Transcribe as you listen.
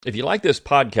If you like this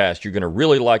podcast, you're going to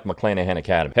really like McClanahan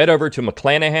Academy. Head over to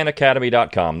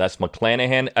McClanahanacademy.com. That's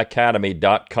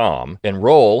McClanahanacademy.com.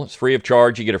 Enroll. It's free of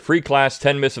charge. You get a free class,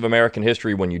 10 Myths of American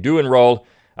History when you do enroll.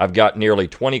 I've got nearly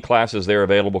 20 classes there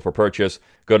available for purchase.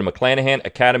 Go to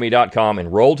McClanahanacademy.com,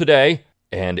 enroll today,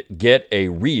 and get a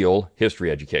real history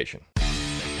education.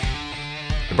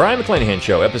 The Brian McClanahan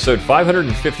Show, episode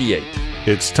 558.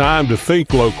 It's time to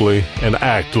think locally and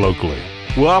act locally.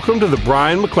 Welcome to the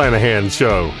Brian McClanahan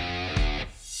Show.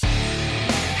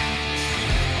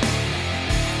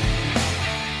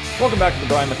 Welcome back to the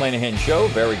Brian McClanahan Show.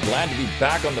 Very glad to be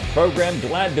back on the program.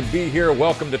 Glad to be here.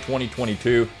 Welcome to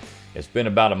 2022. It's been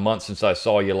about a month since I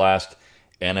saw you last,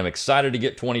 and I'm excited to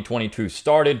get 2022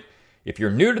 started. If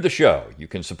you're new to the show, you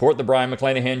can support the Brian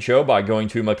McClanahan Show by going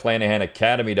to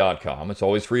McClanahanacademy.com. It's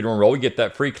always free to enroll. You get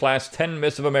that free class, 10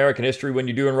 Myths of American History when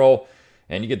you do enroll.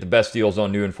 And you get the best deals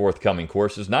on new and forthcoming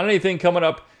courses. Not anything coming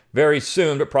up very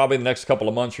soon, but probably in the next couple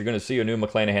of months, you're going to see a new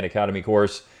McClanahan Academy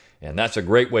course. And that's a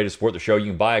great way to support the show.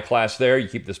 You can buy a class there. You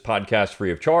keep this podcast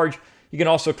free of charge. You can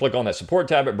also click on that support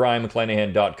tab at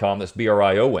BrianMcClanahan.com. That's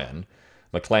BRION,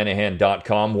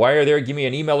 McClanahan.com. While you're there, give me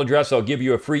an email address. I'll give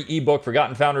you a free ebook,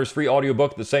 Forgotten Founders, free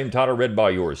audiobook, the same title, read by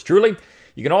yours truly.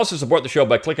 You can also support the show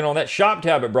by clicking on that shop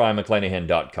tab at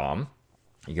BrianMcClanahan.com.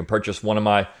 You can purchase one of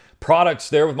my products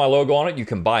there with my logo on it. You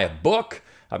can buy a book.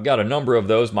 I've got a number of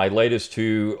those. My latest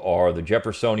two are The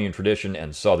Jeffersonian Tradition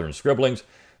and Southern Scribblings.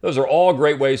 Those are all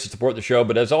great ways to support the show.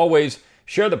 But as always,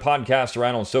 share the podcast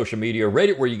around on social media. Rate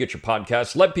it where you get your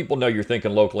podcasts. Let people know you're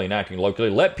thinking locally and acting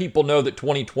locally. Let people know that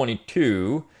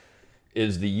 2022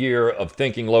 is the year of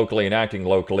thinking locally and acting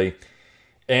locally.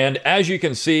 And as you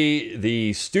can see,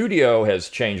 the studio has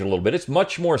changed a little bit. It's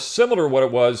much more similar to what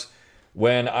it was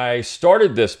when I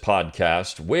started this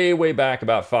podcast way back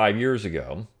about 5 years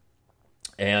ago.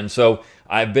 And so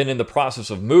I've been in the process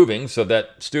of moving, so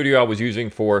that studio I was using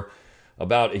for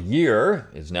about a year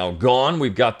is now gone.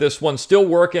 We've got this one still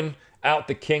working out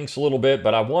the kinks a little bit,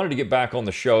 but I wanted to get back on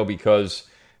the show because,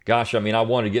 gosh, I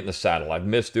wanted to get in the saddle. I've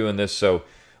missed doing this, so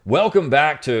welcome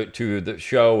back to the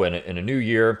show in a new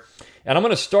year. And I'm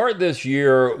going to start this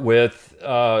year with,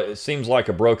 it seems like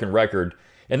a broken record.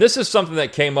 And this is something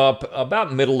that came up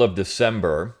about middle of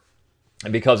December.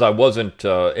 And because I wasn't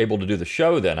able to do the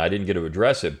show then, I didn't get to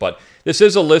address it. But this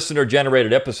is a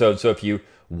listener-generated episode, so if you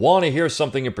want to hear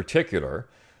something in particular,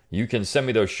 you can send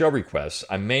me those show requests.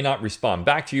 I may not respond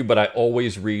back to you, but I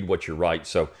always read what you write.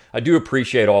 So I do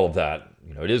appreciate all of that.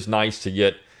 It is nice to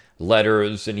get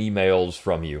letters and emails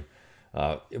from you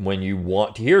when you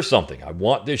want to hear something. I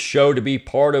want this show to be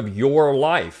part of your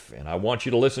life, and I want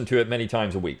you to listen to it many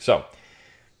times a week. So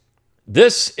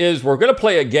we're going to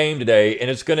play a game today, and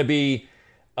it's going to be,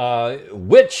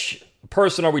 which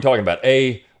person are we talking about?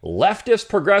 A leftist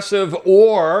progressive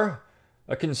or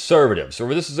a conservative? So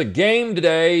this is a game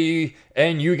today,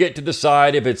 and you get to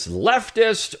decide if it's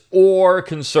leftist or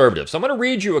conservative. So I'm going to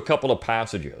read you a couple of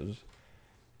passages,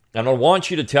 and I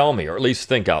want you to tell me, or at least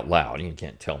think out loud. You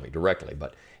can't tell me directly,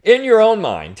 but in your own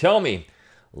mind, tell me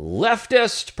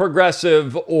leftist,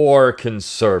 progressive, or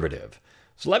conservative.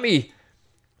 So let me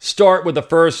start with the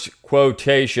first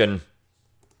quotation,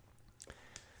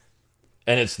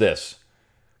 and it's this.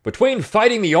 Between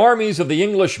fighting the armies of the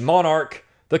English monarch,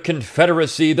 the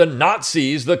Confederacy, the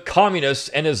Nazis, the communists,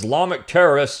 and Islamic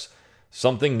terrorists,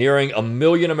 something nearing 1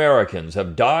 million Americans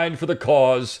have died for the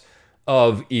cause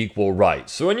of equal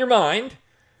rights. So in your mind,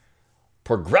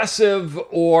 progressive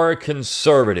or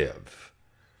conservative?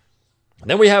 And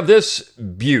then we have this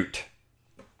butte.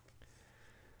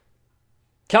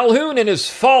 Calhoun and his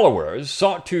followers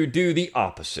sought to do the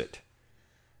opposite,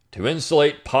 to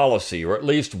insulate policy, or at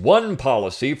least one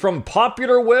policy, from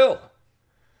popular will.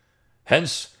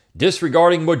 Hence,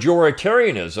 disregarding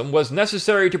majoritarianism was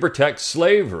necessary to protect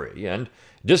slavery, and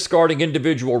discarding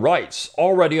individual rights,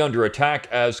 already under attack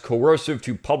as coercive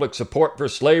to public support for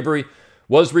slavery,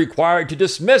 was required to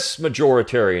dismiss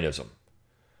majoritarianism.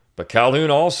 But Calhoun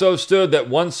also stood that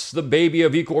once the baby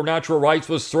of equal natural rights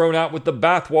was thrown out with the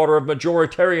bathwater of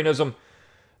majoritarianism,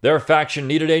 their faction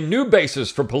needed a new basis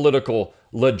for political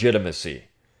legitimacy.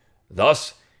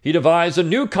 Thus, he devised a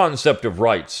new concept of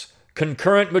rights,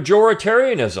 concurrent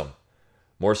majoritarianism,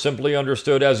 more simply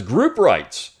understood as group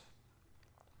rights.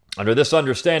 Under this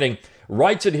understanding,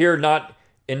 rights adhere not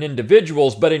in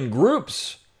individuals, but in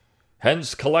groups.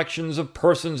 Hence, collections of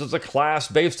persons as a class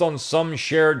based on some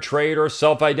shared trait or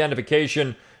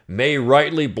self-identification may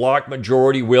rightly block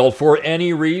majority will for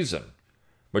any reason.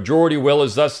 Majority will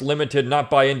is thus limited not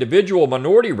by individual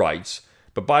minority rights,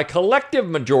 but by collective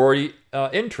minority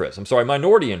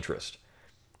interest.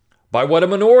 By what a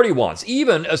minority wants,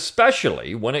 even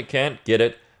especially when it can't get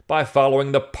it by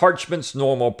following the parchment's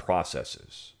normal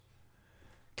processes.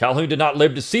 Calhoun did not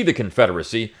live to see the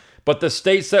Confederacy, but the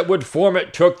states that would form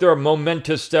it took their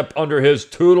momentous step under his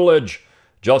tutelage,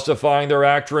 justifying their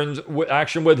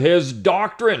action with his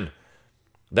doctrine.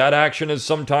 That action is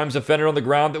sometimes defended on the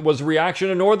ground that was a reaction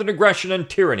to Northern aggression and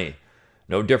tyranny,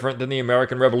 no different than the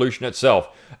American Revolution itself.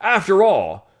 After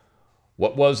all,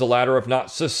 what was the latter if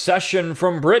not secession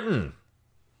from Britain?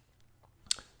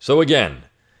 So again,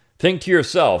 think to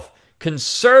yourself,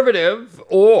 conservative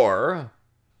or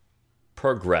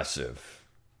progressive?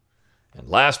 And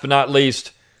last but not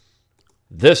least,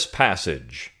 this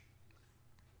passage.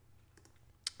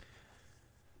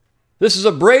 This is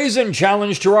a brazen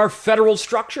challenge to our federal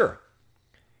structure.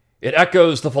 It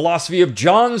echoes the philosophy of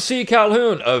John C.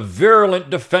 Calhoun, a virulent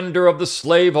defender of the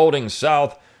slaveholding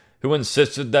South, who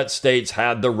insisted that states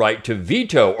had the right to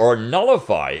veto or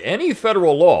nullify any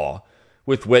federal law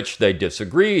with which they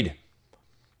disagreed.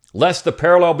 Lest the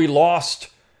parallel be lost,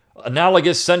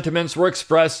 analogous sentiments were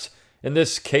expressed in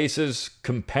this case's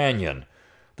companion.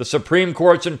 The Supreme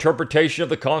Court's interpretation of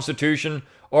the Constitution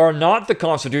are not the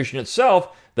Constitution itself.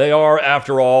 They are,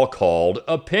 after all, called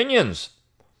opinions.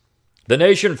 The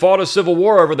nation fought a civil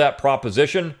war over that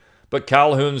proposition, but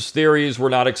Calhoun's theories were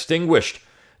not extinguished.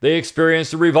 They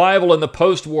experienced a revival in the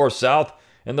post-war South,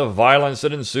 and the violence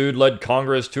that ensued led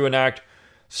Congress to enact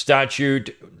Statute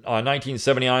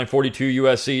 1979, 42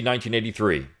 U.S.C.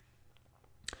 1983.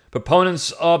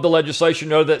 Proponents of the legislation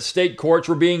noted that state courts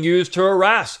were being used to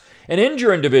harass and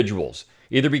injure individuals,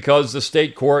 either because the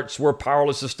state courts were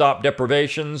powerless to stop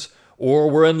deprivations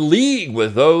or were in league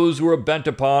with those who were bent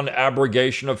upon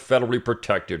abrogation of federally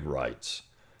protected rights.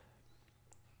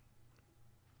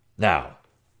 Now,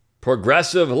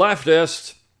 progressive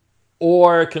leftist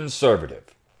or conservative?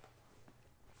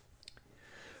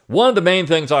 One of the main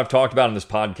things I've talked about in this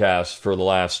podcast for the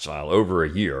last over a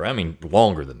year,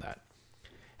 longer than that,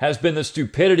 has been the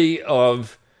stupidity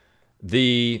of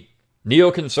the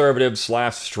neoconservative /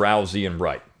 Straussian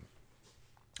right.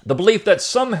 The belief that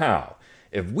somehow,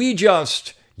 if we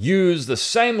just use the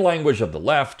same language of the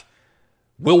left,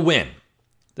 we'll win.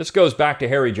 This goes back to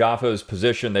Harry Jaffe's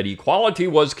position that equality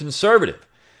was conservative.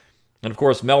 And of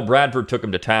course, Mel Bradford took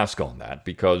him to task on that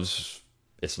because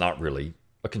it's not really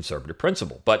a conservative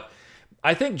principle. But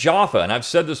I think Jaffe, and I've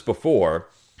said this before,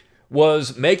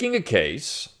 was making a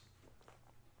case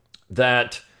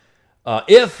that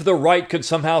if the right could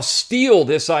somehow steal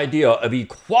this idea of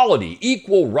equality,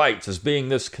 equal rights as being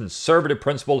this conservative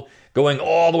principle going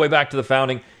all the way back to the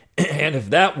founding, and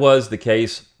if that was the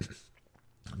case,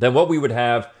 then what we would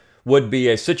have would be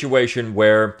a situation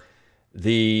where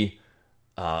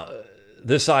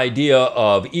this idea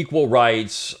of equal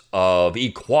rights, of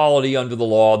equality under the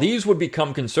law, these would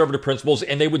become conservative principles,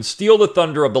 and they would steal the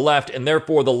thunder of the left, and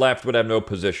therefore the left would have no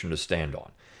position to stand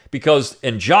on. Because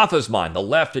in Jaffe's mind, the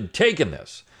left had taken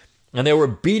this, and they were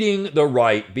beating the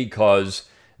right because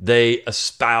they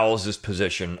espouse this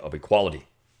position of equality.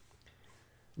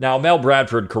 Now, Mel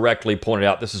Bradford correctly pointed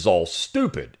out this is all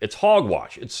stupid. It's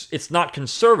hogwash. It's not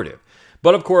conservative.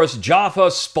 But of course,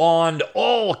 Jaffe spawned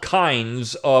all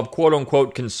kinds of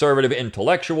quote-unquote conservative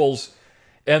intellectuals,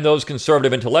 and those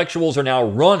conservative intellectuals are now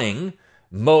running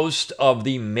most of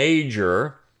the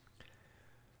major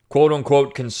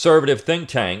quote-unquote conservative think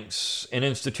tanks and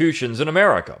institutions in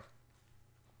America.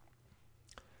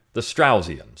 The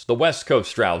Straussians, the West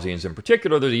Coast Straussians in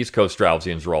particular, the East Coast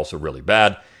Straussians are also really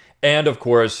bad, and of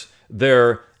course,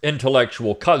 their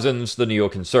intellectual cousins, the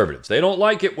neoconservatives. They don't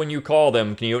like it when you call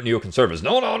them neoconservatives.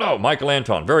 No, Michael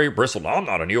Anton, very bristled. No, I'm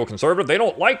not a neoconservative. They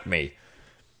don't like me.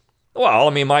 Well,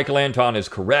 Michael Anton is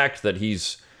correct that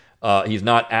he's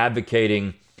not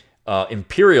advocating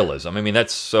imperialism.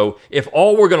 That's so. If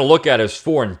all we're going to look at is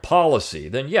foreign policy,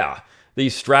 then yeah,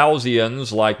 these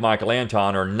Straussians like Michael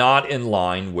Anton are not in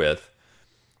line with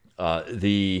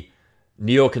the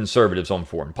neoconservatives on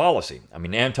foreign policy.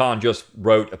 Anton just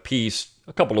wrote a piece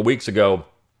a couple of weeks ago,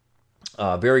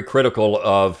 very critical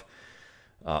of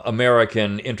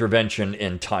American intervention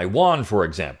in Taiwan, for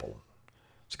example.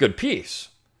 It's a good piece.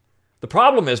 The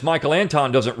problem is Michael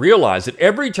Anton doesn't realize that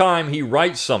every time he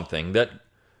writes something that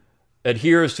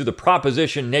adheres to the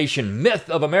proposition nation myth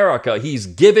of America, he's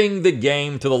giving the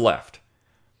game to the left.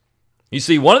 You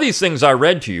see, one of these things I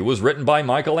read to you was written by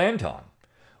Michael Anton.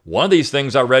 One of these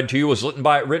things I read to you was written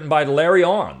by Larry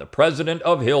Arnn, the president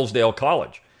of Hillsdale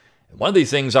College. And one of these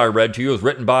things I read to you was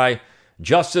written by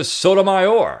Justice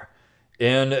Sotomayor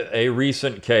in a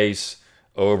recent case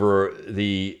over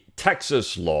the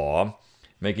Texas law,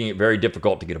 making it very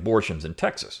difficult to get abortions in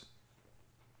Texas.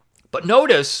 But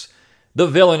notice the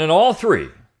villain in all three,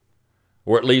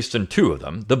 or at least in two of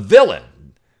them, the villain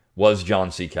was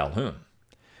John C. Calhoun.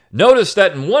 Notice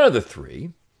that in one of the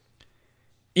three,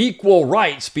 equal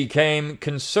rights became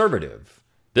conservative.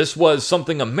 This was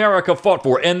something America fought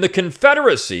for, and the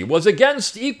Confederacy was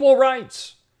against equal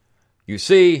rights. You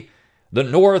see, the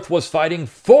North was fighting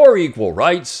for equal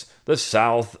rights, the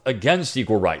South against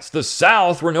equal rights. The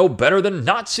South were no better than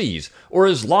Nazis or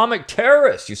Islamic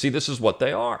terrorists. You see, this is what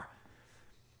they are.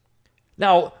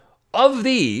 Now, of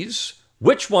these,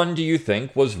 which one do you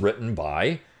think was written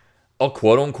by a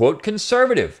quote-unquote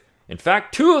conservative? In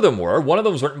fact, two of them were. One of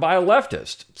them was written by a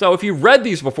leftist. So if you read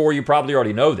these before, you probably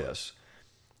already know this.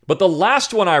 But the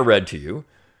last one I read to you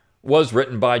was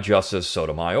written by Justice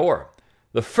Sotomayor.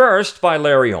 The first by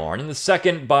Larry Arnn, and the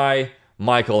second by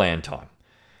Michael Anton.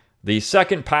 The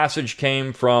second passage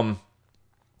came from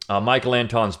Michael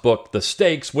Anton's book, The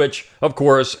Stakes, which, of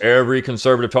course, every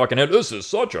conservative talking head, this is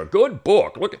such a good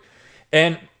book. Look,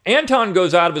 and Anton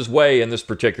goes out of his way in this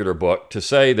particular book to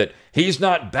say that he's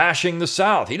not bashing the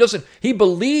South. He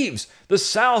believes the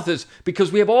South is,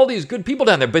 because we have all these good people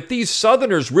down there, but these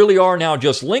Southerners really are now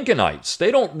just Lincolnites.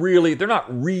 They're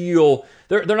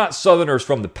not Southerners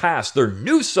from the past. They're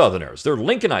new Southerners. They're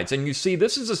Lincolnites. And you see,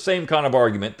 this is the same kind of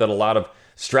argument that a lot of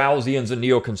Straussians and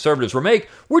neoconservatives will make.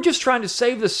 We're just trying to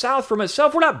save the South from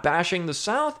itself. We're not bashing the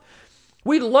South.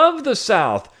 We love the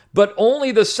South, but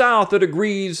only the South that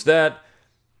agrees that,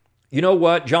 you know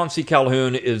what, John C.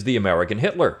 Calhoun is the American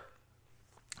Hitler.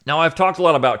 Now, I've talked a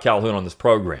lot about Calhoun on this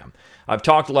program. I've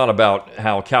talked a lot about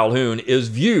how Calhoun is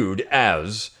viewed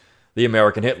as the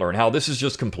American Hitler and how this is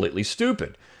just completely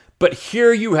stupid. But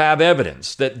here you have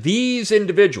evidence that these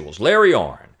individuals, Larry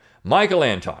Arnn, Michael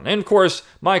Anton, and of course,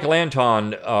 Michael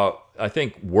Anton, I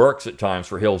think, works at times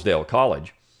for Hillsdale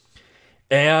College,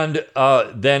 and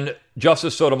then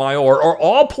Justice Sotomayor are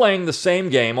all playing the same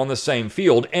game on the same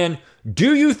field. And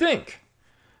do you think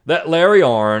that Larry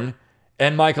Arnn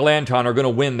and Michael Anton are going to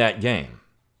win that game?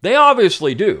 They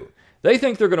obviously do. They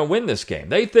think they're going to win this game.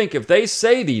 They think if they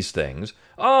say these things,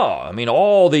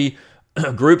 all the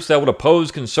groups that would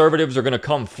oppose conservatives are going to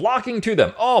come flocking to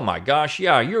them. Oh my gosh,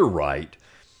 yeah, you're right.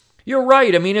 You're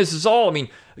right.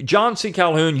 John C.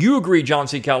 Calhoun, you agree John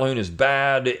C. Calhoun is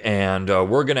bad, and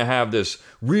we're going to have this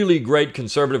really great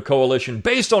conservative coalition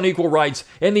based on equal rights,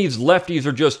 and these lefties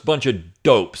are just a bunch of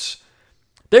dopes.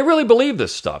 They really believe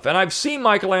this stuff. And I've seen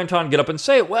Michael Anton get up and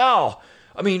say, well,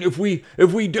 if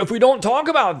we don't talk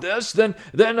about this, then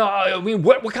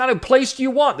what kind of place do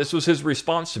you want? This was his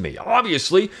response to me.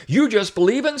 Obviously, you just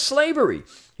believe in slavery.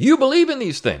 You believe in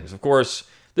these things. Of course,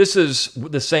 this is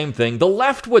the same thing the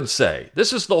left would say.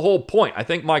 This is the whole point. I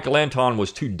think Michael Anton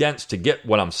was too dense to get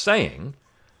what I'm saying.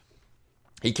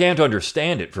 He can't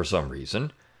understand it for some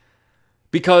reason.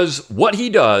 Because what he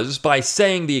does by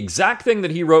saying the exact thing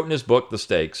that he wrote in his book, The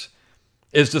Stakes,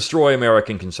 is destroy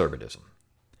American conservatism.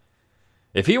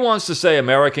 If he wants to say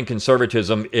American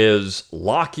conservatism is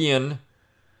Lockean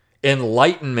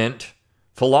Enlightenment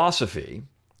philosophy,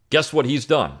 guess what he's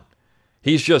done?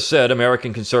 He's just said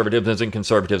American conservatism isn't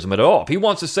conservatism at all. If he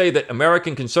wants to say that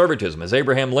American conservatism is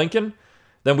Abraham Lincoln,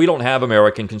 then we don't have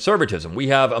American conservatism. We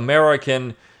have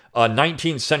American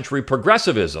 19th century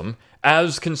progressivism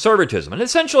as conservatism. And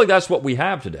essentially that's what we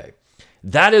have today.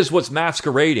 That is what's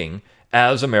masquerading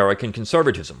as American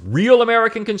conservatism. Real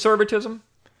American conservatism,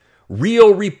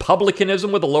 real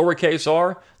republicanism with a lowercase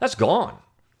r, that's gone.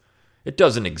 It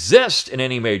doesn't exist in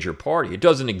any major party. It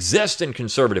doesn't exist in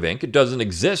Conservative Inc. It doesn't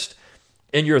exist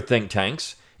in your think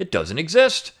tanks. It doesn't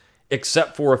exist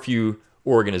except for a few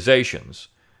organizations.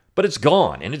 But it's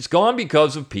gone, and it's gone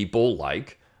because of people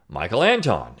like Michael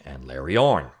Anton and Larry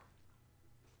Arnn.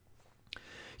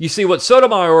 You see, what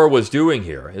Sotomayor was doing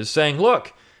here is saying,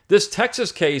 look, this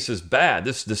Texas case is bad.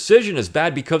 This decision is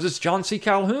bad because it's John C.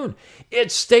 Calhoun.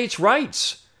 It's states'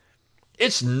 rights.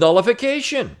 It's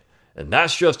nullification. And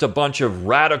that's just a bunch of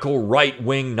radical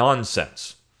right-wing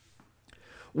nonsense.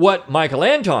 What Michael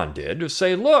Anton did was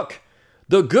say, look,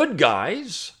 the good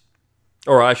guys,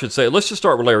 or I should say, let's just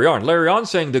start with Larry Arnn. Larry Arnn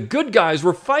saying the good guys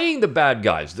were fighting the bad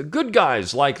guys. The good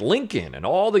guys like Lincoln and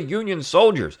all the Union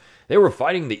soldiers, they were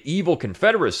fighting the evil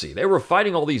Confederacy. They were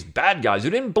fighting all these bad guys who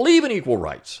didn't believe in equal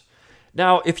rights.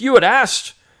 Now, if you had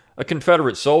asked a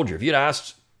Confederate soldier, if you'd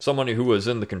asked someone who was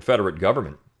in the Confederate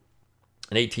government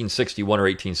in 1861 or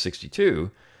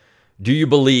 1862, do you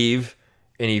believe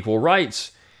in equal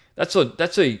rights?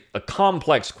 That's a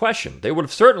complex question. They would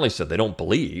have certainly said they don't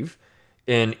believe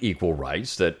in equal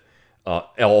rights, that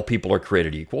all people are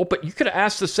created equal. But you could have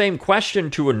asked the same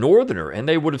question to a Northerner, and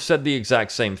they would have said the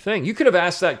exact same thing. You could have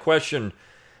asked that question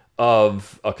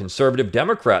of a conservative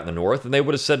Democrat in the North, and they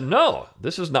would have said, no,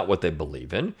 this is not what they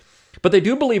believe in. But they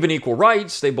do believe in equal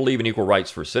rights. They believe in equal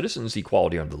rights for citizens,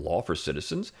 equality under the law for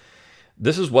citizens.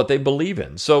 This is what they believe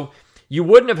in. So you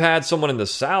wouldn't have had someone in the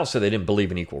South say they didn't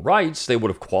believe in equal rights. They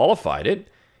would have qualified it,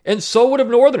 and so would have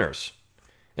Northerners.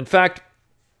 In fact,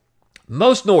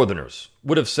 most Northerners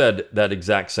would have said that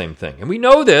exact same thing. And we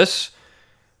know this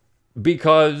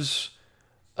because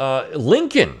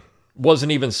Lincoln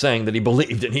wasn't even saying that he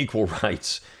believed in equal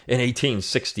rights in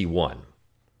 1861.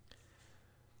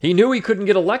 He knew he couldn't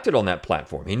get elected on that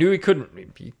platform. He knew he couldn't.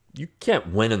 You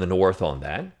can't win in the North on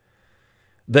that.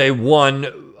 They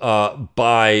won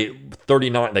by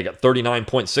 39. They got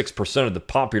 39.6% of the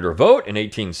popular vote in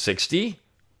 1860.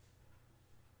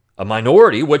 A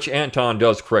minority, which Anton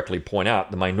does correctly point out,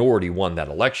 the minority won that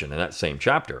election in that same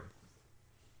chapter.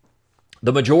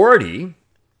 The majority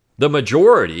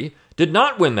did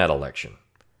not win that election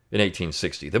in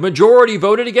 1860. The majority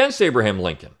voted against Abraham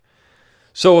Lincoln.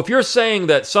 So if you're saying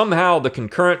that somehow the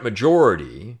concurrent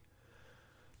majority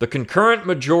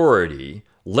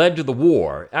led to the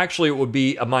war, actually it would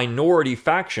be a minority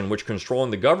faction which controlling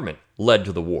the government led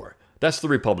to the war. That's the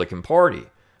Republican Party,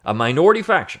 a minority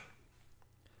faction.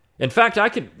 In fact,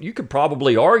 you could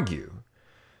probably argue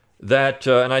that,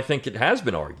 and I think it has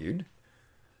been argued,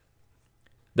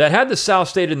 that had the South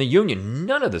stayed in the Union,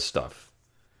 none of this stuff,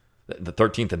 the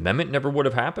 13th Amendment never would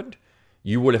have happened.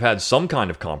 You would have had some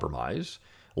kind of compromise.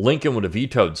 Lincoln would have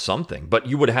vetoed something, but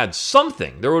you would have had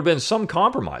something. There would have been some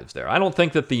compromise there. I don't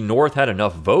think that the North had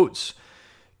enough votes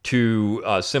to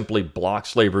simply block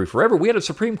slavery forever. We had a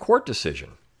Supreme Court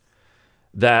decision,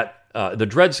 that the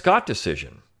Dred Scott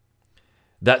decision,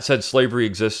 that said slavery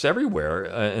exists everywhere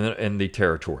in the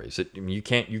territories. You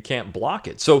can't block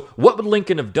it. So what would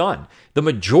Lincoln have done? The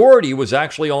majority was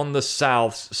actually on the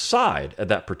South's side at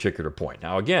that particular point.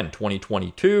 Now again,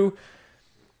 2022,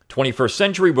 21st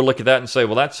century, we'll look at that and say,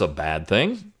 well, that's a bad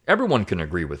thing. Everyone can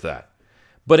agree with that.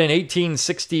 But in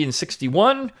 1860 and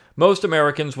 61, most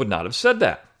Americans would not have said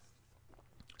that.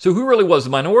 So who really was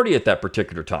the minority at that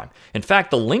particular time? In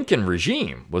fact, the Lincoln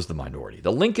regime was the minority.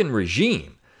 The Lincoln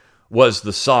regime was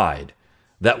the side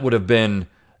that would have been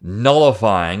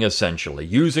nullifying, essentially,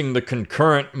 using the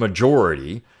concurrent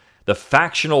majority, the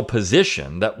factional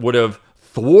position that would have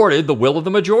thwarted the will of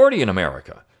the majority in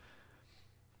America.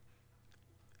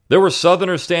 There were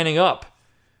Southerners standing up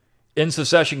in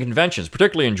secession conventions,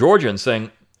 particularly in Georgia, and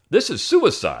saying, this is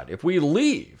suicide. If we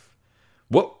leave,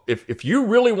 if you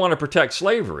really want to protect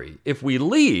slavery, if we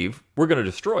leave, we're going to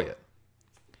destroy it.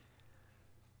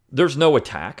 There's no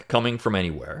attack coming from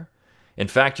anywhere. In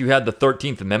fact, you had the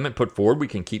 13th Amendment put forward. We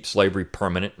can keep slavery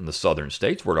permanent in the southern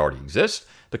states where it already exists.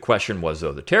 The question was,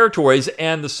 though, the territories,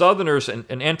 and the Southerners, and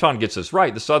Anton gets this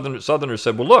right, the Southerners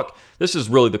said, well, look, this is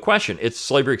really the question. It's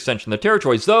slavery extension in the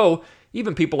territories, though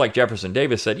even people like Jefferson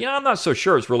Davis said, I'm not so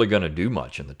sure it's really going to do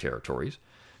much in the territories.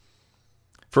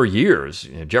 For years,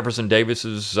 Jefferson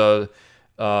Davis's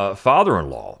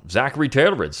father-in-law, Zachary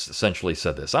Taylor, had essentially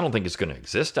said this. I don't think it's going to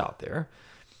exist out there.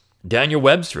 Daniel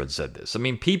Webster had said this. I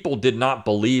mean, people did not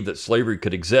believe that slavery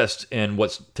could exist in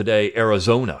what's today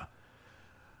Arizona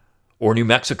or New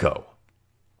Mexico.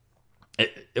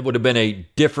 It would have been a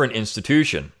different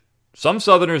institution. Some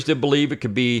Southerners did believe it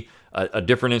could be a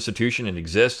different institution and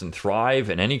exist and thrive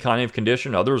in any kind of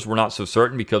condition. Others were not so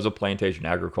certain because of plantation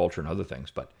agriculture and other things.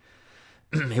 But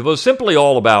it was simply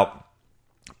all about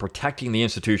protecting the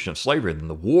institution of slavery. Then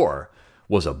the war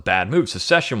was a bad move.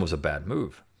 Secession was a bad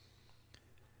move.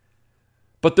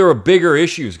 But there are bigger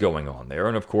issues going on there.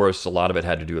 And of course, a lot of it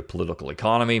had to do with political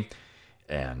economy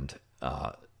and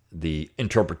the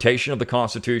interpretation of the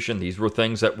Constitution. These were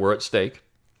things that were at stake.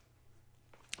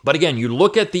 But again, you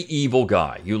look at the evil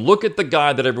guy. You look at the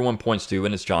guy that everyone points to,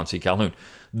 and it's John C. Calhoun.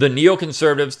 The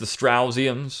neoconservatives, the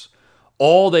Straussians,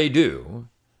 all they do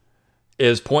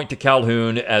is point to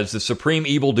Calhoun as the supreme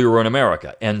evildoer in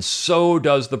America. And so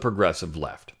does the progressive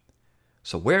left.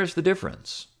 So where's the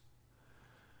difference?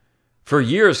 For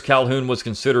years, Calhoun was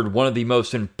considered one of the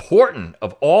most important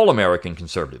of all American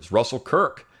conservatives. Russell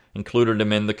Kirk included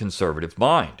him in the conservative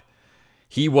mind.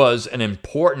 He was an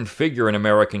important figure in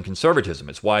American conservatism.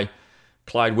 It's why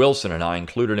Clyde Wilson and I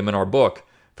included him in our book,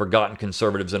 Forgotten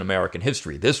Conservatives in American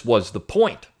History. This was the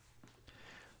point.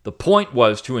 The point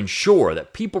was to ensure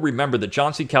that people remember that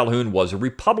John C. Calhoun was a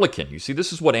Republican. You see,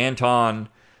 this is what Anton,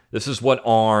 this is what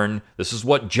Arnn, this is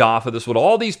what Jaffa, this is what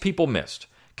all these people missed.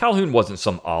 Calhoun wasn't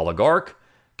some oligarch.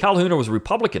 Calhoun was a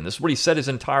Republican. This is what he said his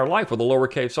entire life with a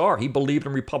lowercase r. He believed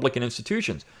in Republican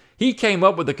institutions. He came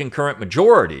up with the concurrent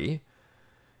majority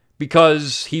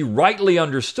because he rightly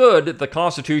understood that the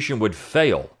Constitution would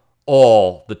fail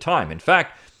all the time. In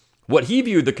fact, what he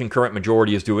viewed the concurrent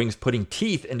majority as doing is putting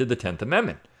teeth into the 10th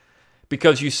Amendment.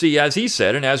 Because you see, as he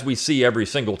said, and as we see every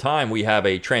single time we have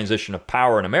a transition of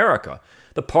power in America,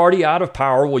 the party out of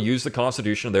power will use the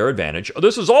Constitution to their advantage.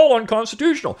 This is all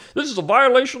unconstitutional. This is a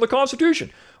violation of the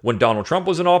Constitution. When Donald Trump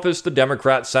was in office, the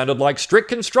Democrats sounded like strict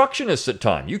constructionists at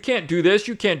times. You can't do this,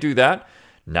 you can't do that.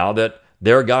 Now that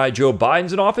their guy Joe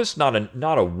Biden's in office, not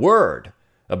a word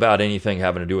about anything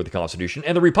having to do with the Constitution.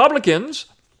 And the Republicans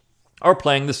are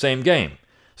playing the same game.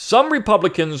 Some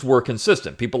Republicans were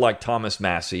consistent, people like Thomas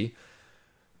Massie,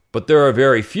 but there are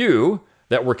very few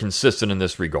that were consistent in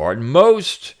this regard.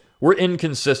 Most were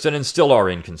inconsistent and still are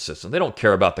inconsistent. They don't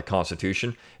care about the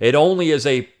Constitution. It only is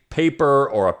a paper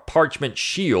or a parchment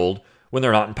shield when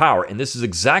they're not in power. And this is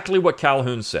exactly what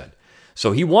Calhoun said.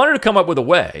 So he wanted to come up with a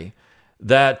way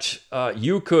that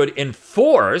you could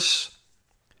enforce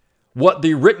what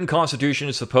the written Constitution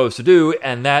is supposed to do,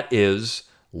 and that is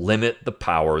limit the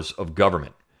powers of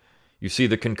government. You see,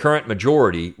 the concurrent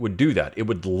majority would do that. It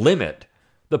would limit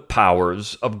the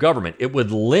powers of government. It would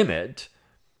limit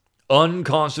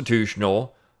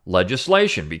unconstitutional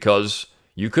legislation because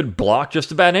you could block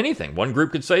just about anything. One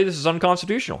group could say this is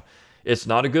unconstitutional. It's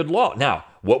not a good law. Now,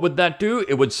 what would that do?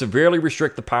 It would severely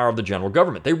restrict the power of the general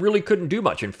government. They really couldn't do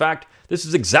much. In fact, this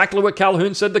is exactly what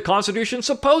Calhoun said the Constitution's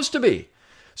supposed to be.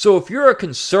 So if you're a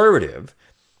conservative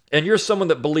and you're someone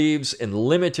that believes in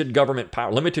limited government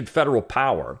power, limited federal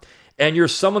power, and you're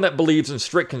someone that believes in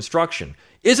strict construction,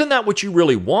 isn't that what you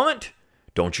really want?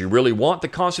 Don't you really want the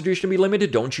Constitution to be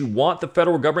limited? Don't you want the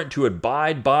federal government to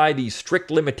abide by these strict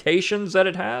limitations that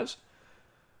it has?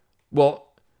 Well,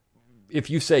 if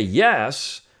you say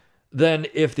yes, then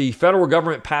if the federal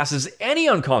government passes any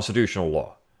unconstitutional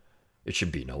law, it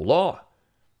should be no law.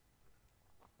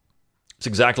 It's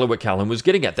exactly what Calhoun was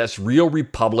getting at. That's real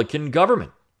Republican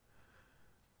government.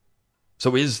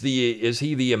 So is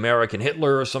he the American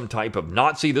Hitler or some type of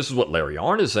Nazi? This is what Larry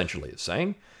Arnn essentially is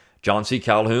saying. John C.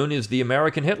 Calhoun is the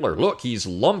American Hitler. Look, he's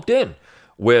lumped in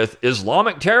with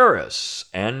Islamic terrorists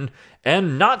and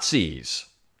Nazis.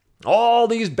 All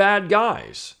these bad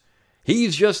guys.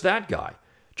 He's just that guy.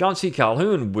 John C.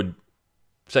 Calhoun would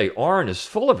say Arnn is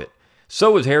full of it.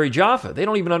 So is Harry Jaffa. They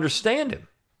don't even understand him.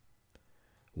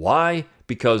 Why?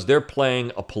 Because they're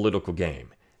playing a political game.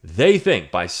 They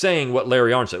think by saying what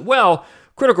Larry Arnn said, well,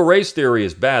 critical race theory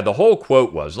is bad. The whole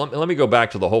quote was, let me go back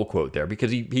to the whole quote there,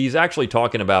 because he's actually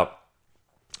talking about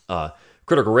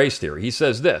critical race theory. He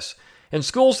says this: in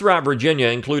schools throughout Virginia,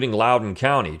 including Loudoun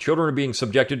County, children are being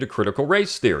subjected to critical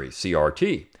race theory,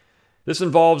 CRT. This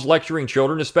involves lecturing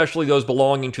children, especially those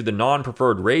belonging to the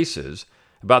non-preferred races,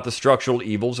 about the structural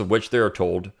evils of which they are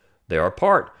told they are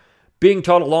part. Being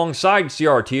taught alongside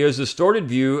CRT is a distorted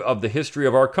view of the history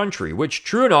of our country, which,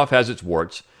 true enough, has its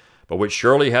warts, but which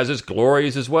surely has its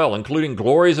glories as well, including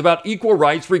glories about equal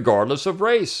rights regardless of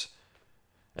race.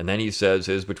 And then he says,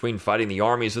 is between fighting the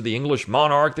armies of the English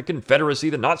monarch, the Confederacy,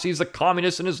 the Nazis, the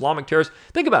communists, and Islamic terrorists.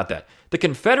 Think about that. The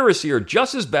Confederacy are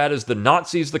just as bad as the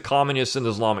Nazis, the communists, and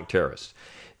Islamic terrorists.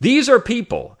 These are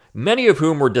people, many of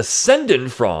whom were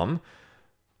descended from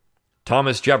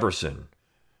Thomas Jefferson,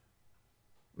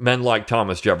 men like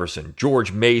Thomas Jefferson,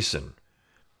 George Mason,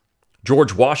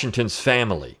 George Washington's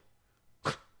family.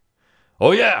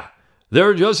 Oh yeah,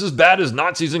 they're just as bad as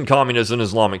Nazis and communists and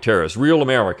Islamic terrorists, real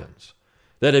Americans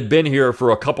that had been here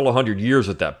for a couple of hundred years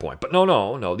at that point. But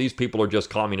no, these people are just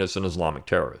communists and Islamic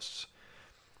terrorists.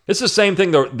 It's the same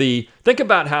thing. Think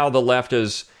about how the left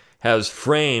has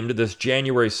framed this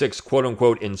January 6th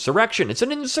quote-unquote insurrection. It's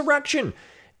an insurrection.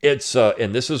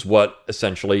 And this is what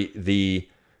essentially the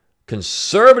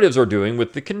conservatives are doing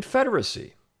with the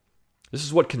Confederacy. This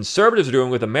is what conservatives are doing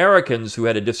with Americans who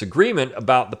had a disagreement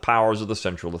about the powers of the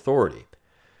central authority.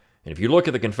 And if you look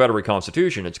at the Confederate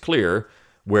Constitution, it's clear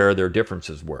where their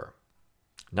differences were.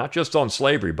 Not just on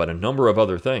slavery, but a number of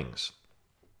other things.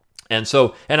 In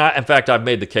fact, I've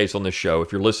made the case on this show.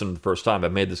 If you're listening the first time,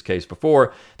 I've made this case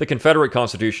before. The Confederate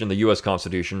Constitution and the U.S.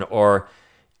 Constitution are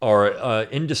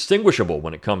indistinguishable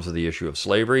when it comes to the issue of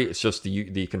slavery. It's just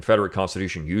the Confederate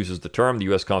Constitution uses the term. The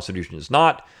U.S. Constitution is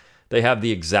not. They have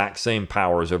the exact same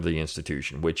powers over the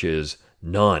institution, which is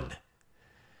none.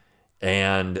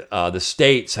 And the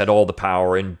states had all the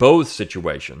power in both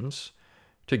situations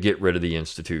to get rid of the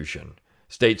institution.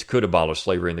 States could abolish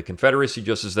slavery in the Confederacy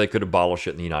just as they could abolish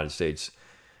it in the United States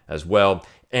as well.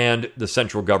 And the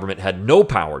central government had no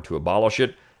power to abolish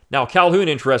it. Now, Calhoun,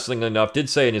 interestingly enough, did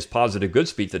say in his positive good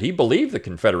speech that he believed the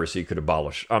United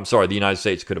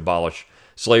States could abolish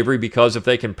slavery because if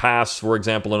they can pass, for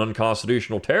example, an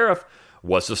unconstitutional tariff,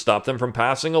 what's to stop them from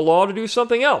passing a law to do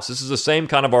something else? This is the same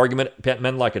kind of argument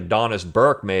men like Adonis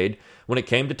Burke made when it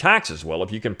came to taxes. Well,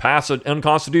 if you can pass an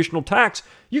unconstitutional tax,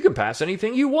 you can pass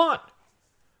anything you want.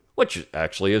 which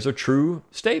actually is a true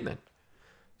statement.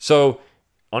 So,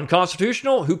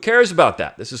 unconstitutional? Who cares about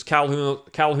that? This is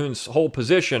Calhoun's whole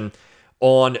position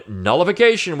on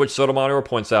nullification, which Sotomayor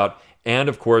points out, and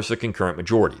of course the concurrent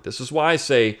majority. This is why I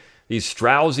say these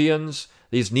Straussians,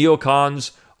 these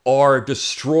neocons, are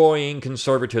destroying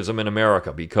conservatism in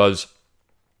America, because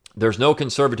there's no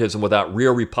conservatism without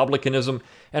real republicanism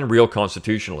and real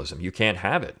constitutionalism. You can't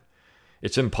have it.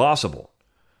 It's impossible.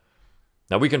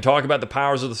 Now, we can talk about the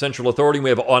powers of the central authority.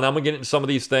 And I'm going to get into some of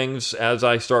these things as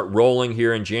I start rolling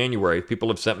here in January. People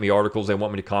have sent me articles they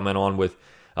want me to comment on with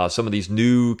some of these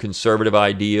new conservative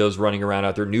ideas running around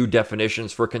out there, new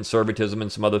definitions for conservatism and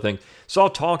some other things. So I'll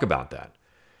talk about that.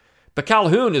 But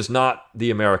Calhoun is not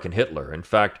the American Hitler. In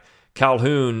fact,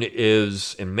 Calhoun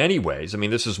is, in many ways,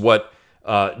 this is what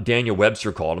Daniel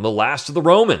Webster called him, the last of the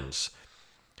Romans.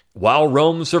 While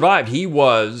Rome survived, he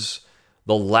was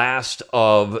the last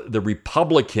of the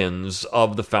Republicans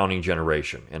of the founding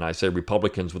generation. And I say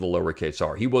Republicans with a lowercase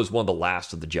r. He was one of the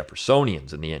last of the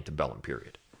Jeffersonians in the antebellum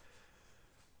period.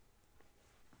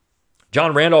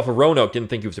 John Randolph of Roanoke didn't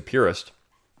think he was a purist.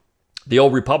 The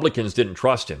old Republicans didn't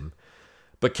trust him.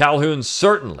 But Calhoun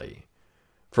certainly,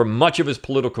 for much of his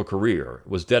political career,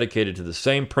 was dedicated to the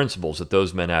same principles that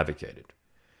those men advocated.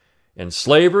 And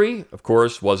slavery, of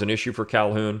course, was an issue for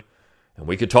Calhoun. And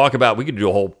we could do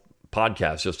a whole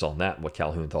podcast just on that, what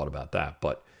Calhoun thought about that.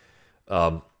 But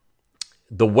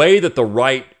the way that the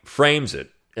right frames it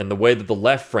and the way that the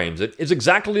left frames it is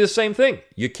exactly the same thing.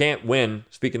 You can't win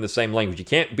speaking the same language. You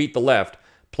can't beat the left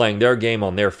playing their game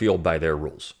on their field by their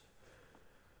rules.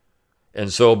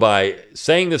 And so by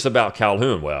saying this about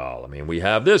Calhoun, we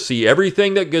have this. See,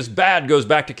 everything that gets bad goes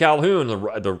back to Calhoun.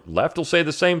 The left will say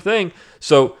the same thing.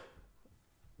 So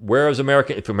whereas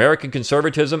if American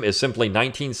conservatism is simply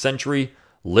 19th century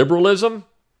liberalism,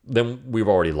 then we've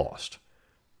already lost.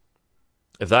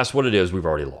 If that's what it is, we've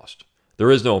already lost.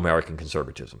 There is no American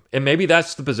conservatism. And maybe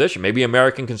that's the position. Maybe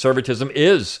American conservatism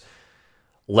is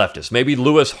leftist. Maybe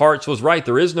Lewis Hartz was right.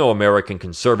 There is no American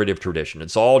conservative tradition.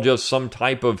 It's all just some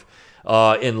type of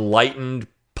enlightened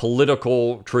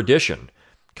political tradition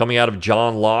coming out of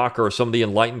John Locke or some of the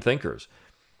enlightened thinkers.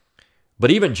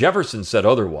 But even Jefferson said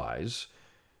otherwise.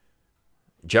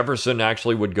 Jefferson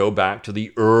actually would go back to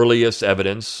the earliest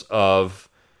evidence of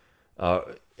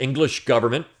English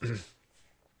government.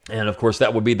 And of course,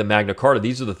 that would be the Magna Carta.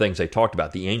 These are the things they talked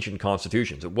about, the ancient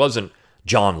constitutions. It wasn't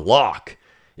John Locke.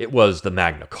 It was the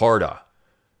Magna Carta.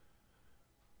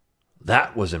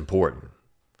 That was important.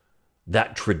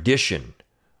 That tradition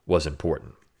was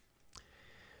important.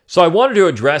 So I wanted to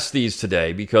address these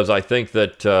today because I think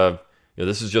that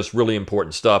this is just really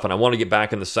important stuff. And I want to get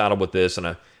back in the saddle with this.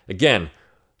 And again,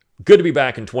 good to be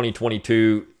back in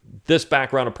 2022. This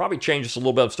background will probably change just a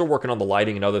little bit. I'm still working on the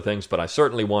lighting and other things, but I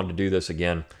certainly wanted to do this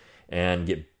again and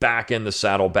get back in the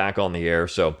saddle, back on the air.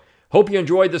 So hope you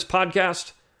enjoyed this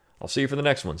podcast. I'll see you for the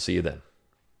next one. See you then.